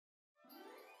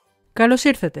Καλώς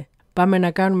ήρθατε! Πάμε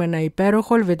να κάνουμε ένα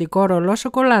υπέροχο ελβετικό ρολό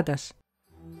σοκολάτας.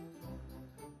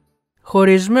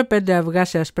 Χωρίζουμε 5 αυγά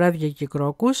σε ασπράδια και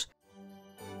κρόκους.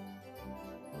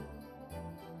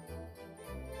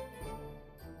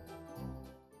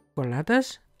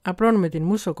 Σοκολάτας. Απλώνουμε την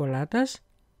μουσ σοκολάτας.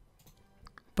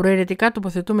 Προαιρετικά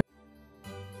τοποθετούμε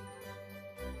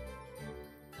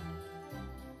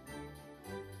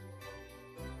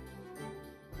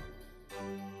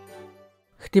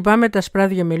χτυπάμε τα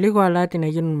ασπράδια με λίγο αλάτι να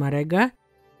γίνουν μαρέγκα.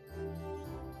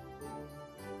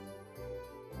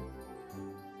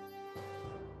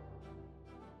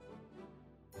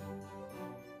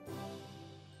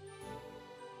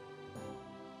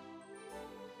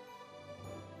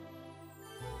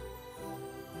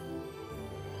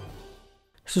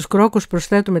 Στους κρόκους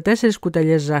προσθέτουμε 4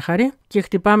 κουταλιές ζάχαρη και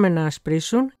χτυπάμε να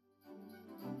ασπρίσουν.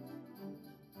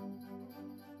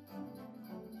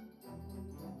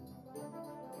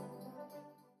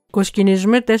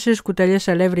 Κοσκινίζουμε 4 κουταλιές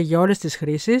αλεύρι για όλες τις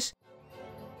χρήσεις.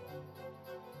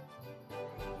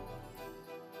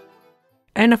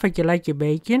 Ένα φακελάκι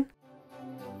μπέικιν.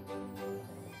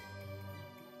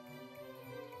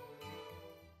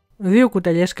 Δύο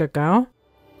κουταλιές κακάο.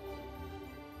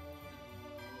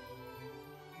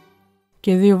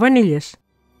 Και 2 βανίλιες.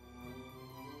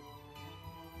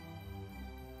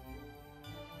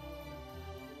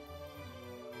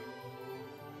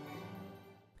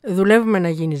 Δουλεύουμε να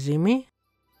γίνει ζύμη.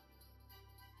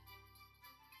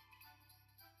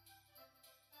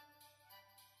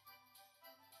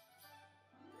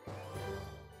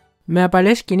 Με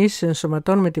απαλές κινήσεις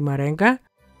ενσωματώνουμε τη μαρέγκα.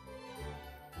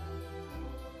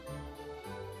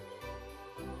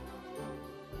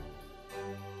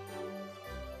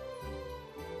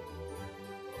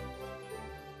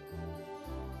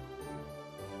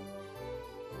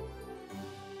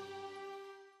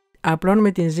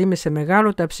 Απλώνουμε την ζύμη σε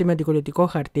μεγάλο ταψί με αντικολλητικό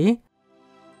χαρτί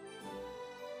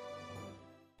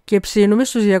και ψήνουμε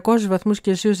στους 200 βαθμούς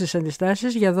Κελσίου στις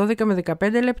αντιστάσεις για 12 με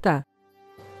 15 λεπτά.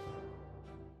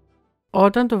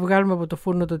 Όταν το βγάλουμε από το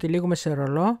φούρνο το τυλίγουμε σε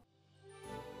ρολό.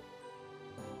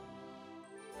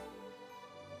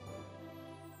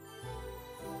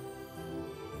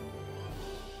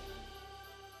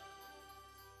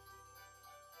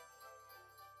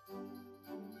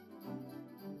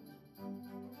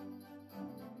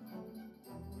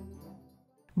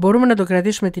 Μπορούμε να το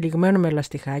κρατήσουμε τυλιγμένο με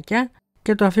λαστιχάκια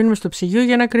και το αφήνουμε στο ψυγείο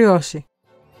για να κρυώσει.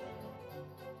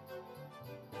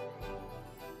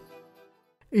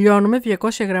 Λιώνουμε 200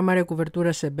 γραμμάρια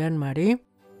κουβερτούρα σε μπεν μαρί.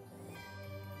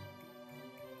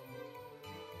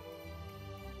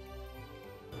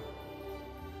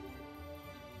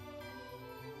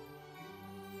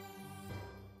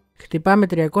 Χτυπάμε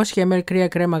 300 ml κρύα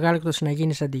κρέμα γάλακτος να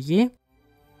γίνει σαν τη γη.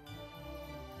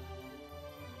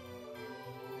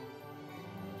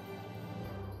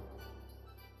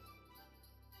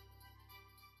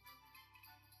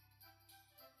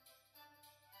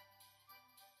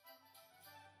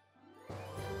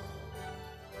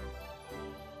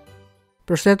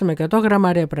 Προσθέτουμε 100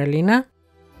 γραμμάρια πραλίνα.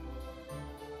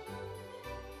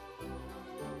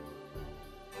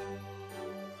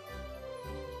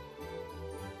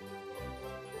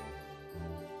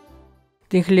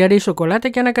 Την χλιαρή σοκολάτα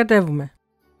και ανακατεύουμε.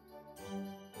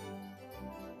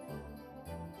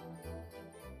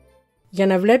 Για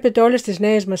να βλέπετε όλες τις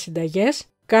νέες μας συνταγές,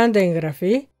 κάντε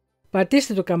εγγραφή,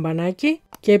 πατήστε το καμπανάκι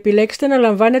και επιλέξτε να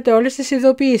λαμβάνετε όλες τις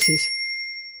ειδοποιήσεις.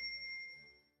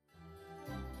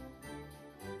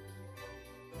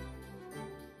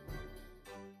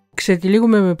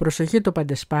 Ξετυλίγουμε με προσοχή το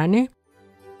παντεσπάνι.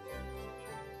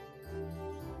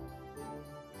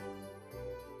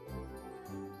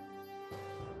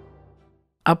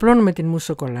 Απλώνουμε την μουσ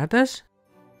σοκολάτας.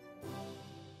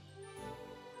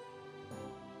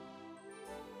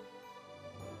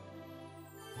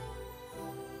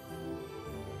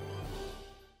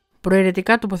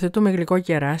 Προαιρετικά τοποθετούμε γλυκό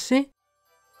κεράσι.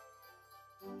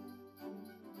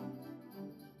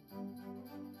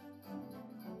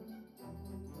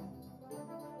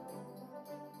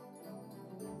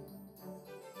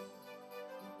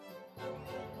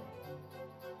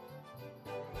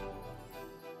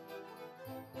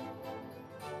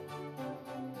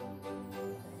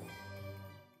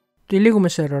 Τυλίγουμε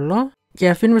σε ρολό και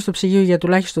αφήνουμε στο ψυγείο για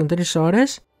τουλάχιστον 3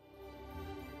 ώρες.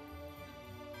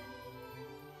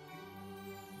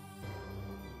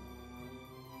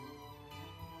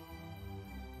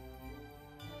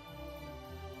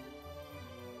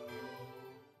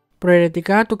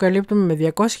 Προαιρετικά το καλύπτουμε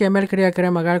με 200 ml κρύα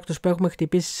κρέμα γάλακτος που έχουμε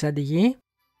χτυπήσει σαν τη γη.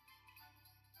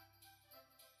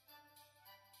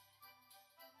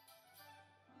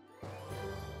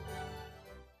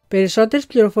 Περισσότερες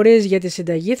πληροφορίες για τη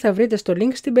συνταγή θα βρείτε στο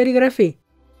link στην περιγραφή.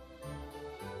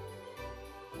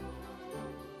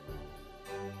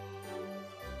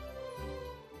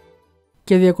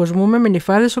 Και διακοσμούμε με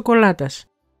νυφάδες σοκολάτας.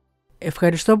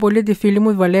 Ευχαριστώ πολύ τη φίλη μου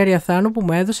η Βαλέρια Θάνου που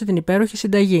μου έδωσε την υπέροχη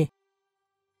συνταγή.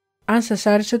 Αν σας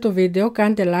άρεσε το βίντεο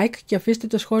κάντε like και αφήστε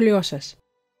το σχόλιο σας.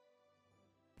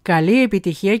 Καλή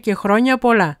επιτυχία και χρόνια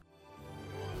πολλά!